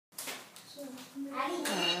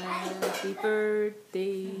Happy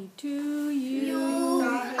birthday to you.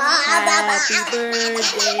 Happy birthday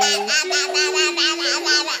to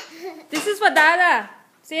you. This is for Dada.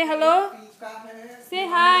 Say hello. Say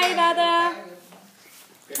hi, Dada.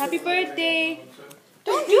 Happy birthday.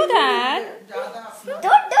 Don't do that. Don't do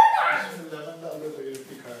that.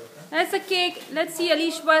 That's a cake. Let's see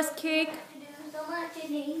Alishba's cake.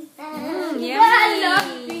 Yummy.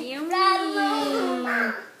 Yummy.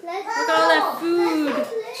 Look at all that food.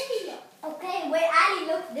 Okay, wait, Ali,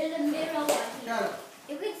 look, there's a mirror right here.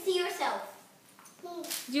 You can see yourself.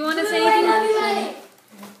 Do you want to say anything?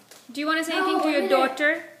 Do you want to say anything to your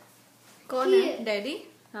daughter? कौन है? Daddy?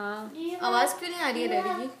 हाँ. आवाज क्यों नहीं आ रही है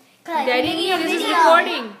Daddy की? Daddy, this is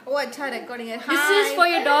recording. वो अच्छा recording है. This is for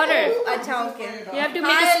your daughter. अच्छा okay. You have to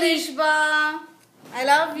make Hi a speech. Alishba. I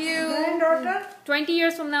love you. Granddaughter? 20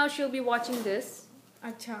 years from now, she'll be watching this.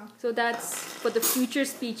 अच्छा. So that's for the future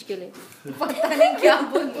speech के लिए. पता नहीं क्या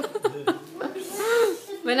बोलूं.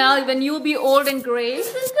 When you'll be old and grey.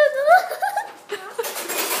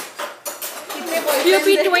 You'll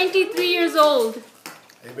be 23 years old.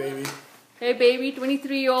 Hey baby. Hey baby,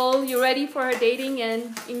 23-year-old. You ready for her dating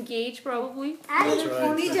and engaged probably? That's right.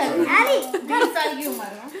 Ali, 20 साल की उम्र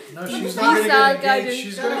है. No, she's not gonna साल get का engaged.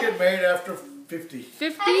 She's gonna get married after 50.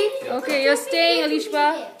 50? Okay, you're staying, Alishba.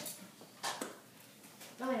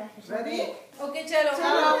 Ready? Okay चलो.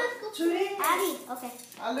 Churi? Ali, okay.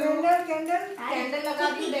 Candle? Candle लगा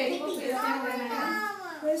दी daddy को फिर से करना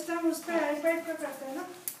है. इस टाइम उसका iPad पे करते हैं ना?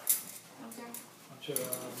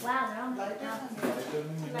 Wow, they're on the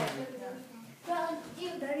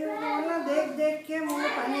daddy को बोलना देख के मुंह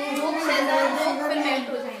में पानी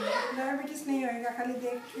डायबिटीज नहीं होएगा खाली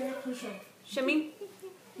देख के खुश हो. Shami,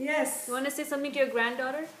 Yes. you want to say something to your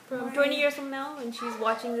granddaughter from 20 years from now when she's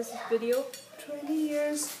watching this video? 20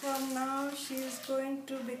 years from now she's going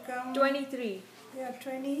to become 23. Yeah,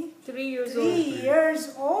 23 years old.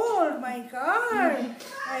 years old. My God.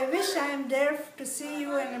 I wish I am there to see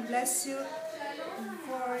you and bless you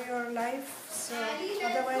for your life. So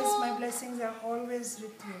otherwise my blessings are always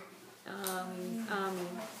with you.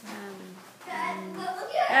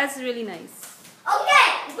 That's really nice. Okay,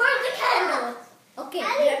 where's the candle? Okay,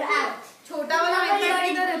 we're out. छोटा वाला iPad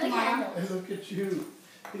किधर है तुम्हारा? Look at you.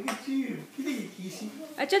 Look at you. Kitty.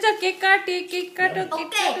 अच्छा cake काटो cake काटो. तो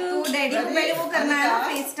daddy को पहले वो करना है ना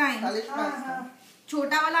FaceTime.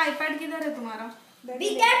 छोटा वाला iPad किधर है तुम्हारा? Be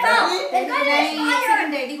careful. नहीं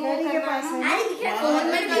डैडी को वो करना है ना. Ali, be careful. फोन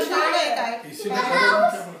में भी शायद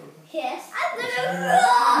Yes.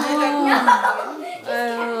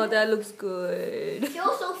 Oh, that looks good.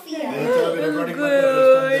 Show Sophia. Looks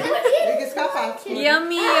good.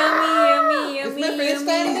 Yummy. इसमें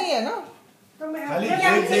FaceTime नहीं है ना? खाली देख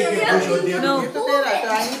के खुश होती है. No. ये तो तेरा है,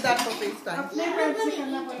 I need that for FaceTime. अपने पैर से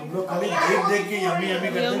करना पड़ेगा. तुम लोग खाली देख के यम्मी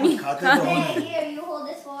करते हो, खाते तो हो नहीं. Here, you hold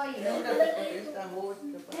this for you.